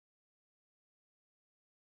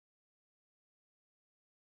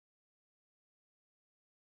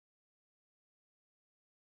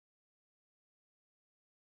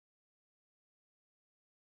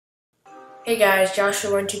Hey guys,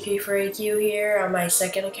 Joshua12k4AQ here on my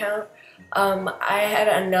second account. I had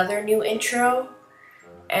another new intro,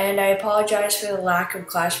 and I apologize for the lack of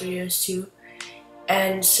class videos too.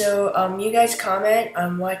 And so, you guys comment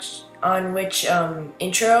on which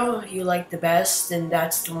intro you like the best, and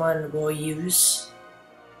that's the one we'll use.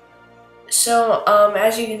 So,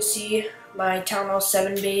 as you can see, my Town Hall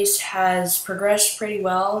 7 base has progressed pretty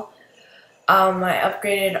well. I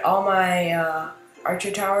upgraded all my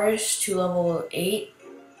archer towers to level 8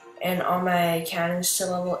 and all my cannons to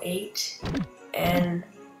level 8 and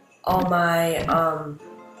all my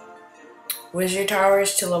wizard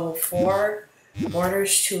towers to level 4,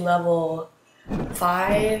 mortars to level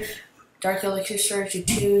 5, dark elixir storage to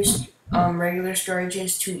 2, regular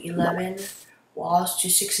storages to 11, walls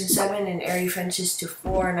to 6 and 7, and area fences to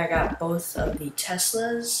 4, and I got both of the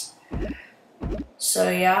Teslas.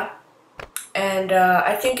 So yeah, and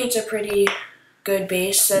I think it's a pretty good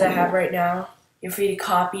base that I have right now. You're free to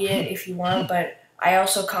copy it if you want, but I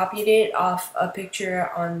also copied it off a picture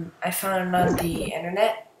I found on the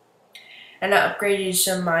internet, and I upgraded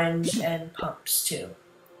some mines and pumps too.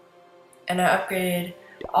 And I upgraded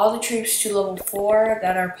all the troops to level 4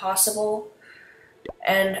 that are possible,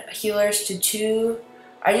 and healers to 2.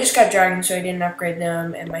 I just got dragons, so I didn't upgrade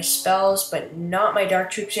them, and my spells, but not my dark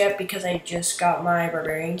troops yet because I just got my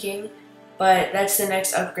barbarian king. But that's the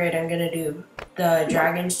next upgrade I'm gonna do. The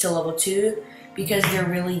dragons to level 2 because they're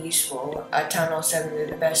really useful at Town Hall 7. They're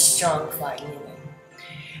the best strong flying unit.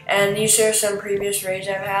 And these are some previous raids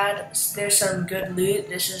I've had. There's some good loot.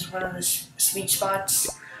 This is one of the sweet spots,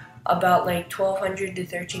 about like 1200 to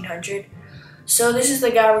 1300. So this is the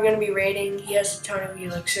guy we're gonna be raiding. He has a ton of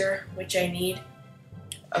elixir, which I need.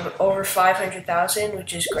 Over 500,000,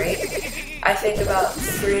 which is great. I think about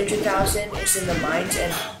 300,000 is in the mines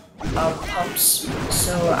and pumps,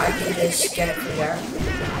 so I can just get it from there.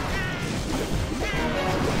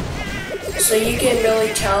 So you can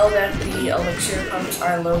really tell that the elixir pumps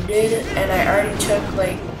are loaded, and I already took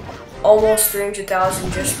like almost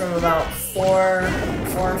 300,000 just from about four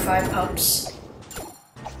or five pumps.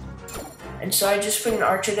 And so I just put an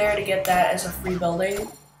archer there to get that as a free building.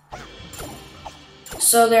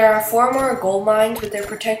 So there are 4 more gold mines, but they're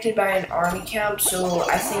protected by an army camp, so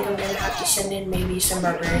I think I'm going to have to send in maybe some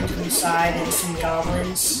barbarians on the side and some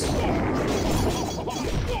goblins.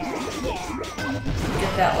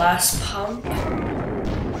 Get that last pump,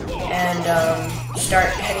 and start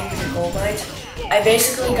heading to the gold mines. I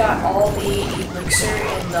basically got all the elixir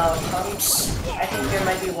in the pumps. I think there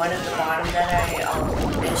might be one at the bottom that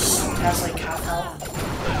I missed, has like half health.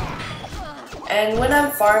 And when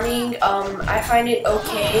I'm farming, I find it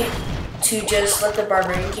okay to just let the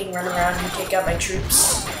Barbarian King run around and take out my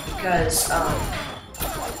troops, because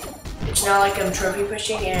it's not like I'm trophy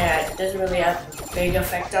pushing and it doesn't really have a big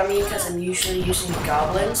effect on me because I'm usually using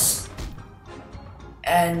goblins.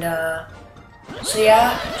 And so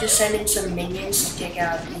yeah, just send in some minions to take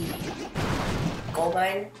out the gold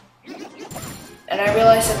mine. And I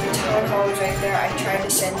realized that the town hall was right there. I tried to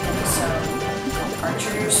send in some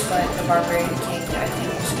archers, but the barbarian king, I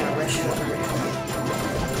think, was gonna rush over.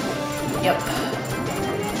 Yep.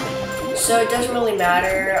 So it doesn't really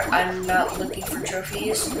matter. I'm not looking for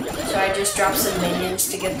trophies, so I just dropped some minions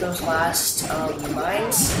to get those last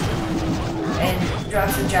mines, and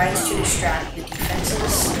dropped some giants to distract the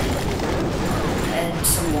defenses, and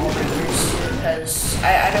some wall breakers too, because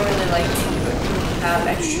I don't really like to have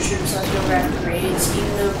extra troops left over after raids,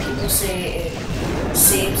 even though people say it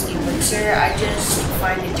saves elixir. I just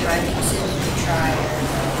find it time consuming to try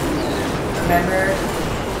and remember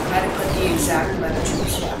how to put the exact amount of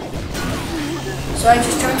troops back. So I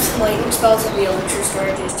just dropped some lightning spells in the elixir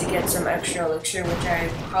storages to get some extra elixir, which I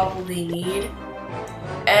probably need.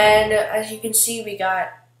 And as you can see, we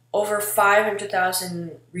got over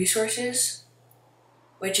 500,000 resources,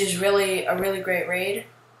 which is really a really great raid.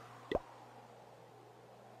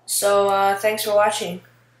 So thanks for watching.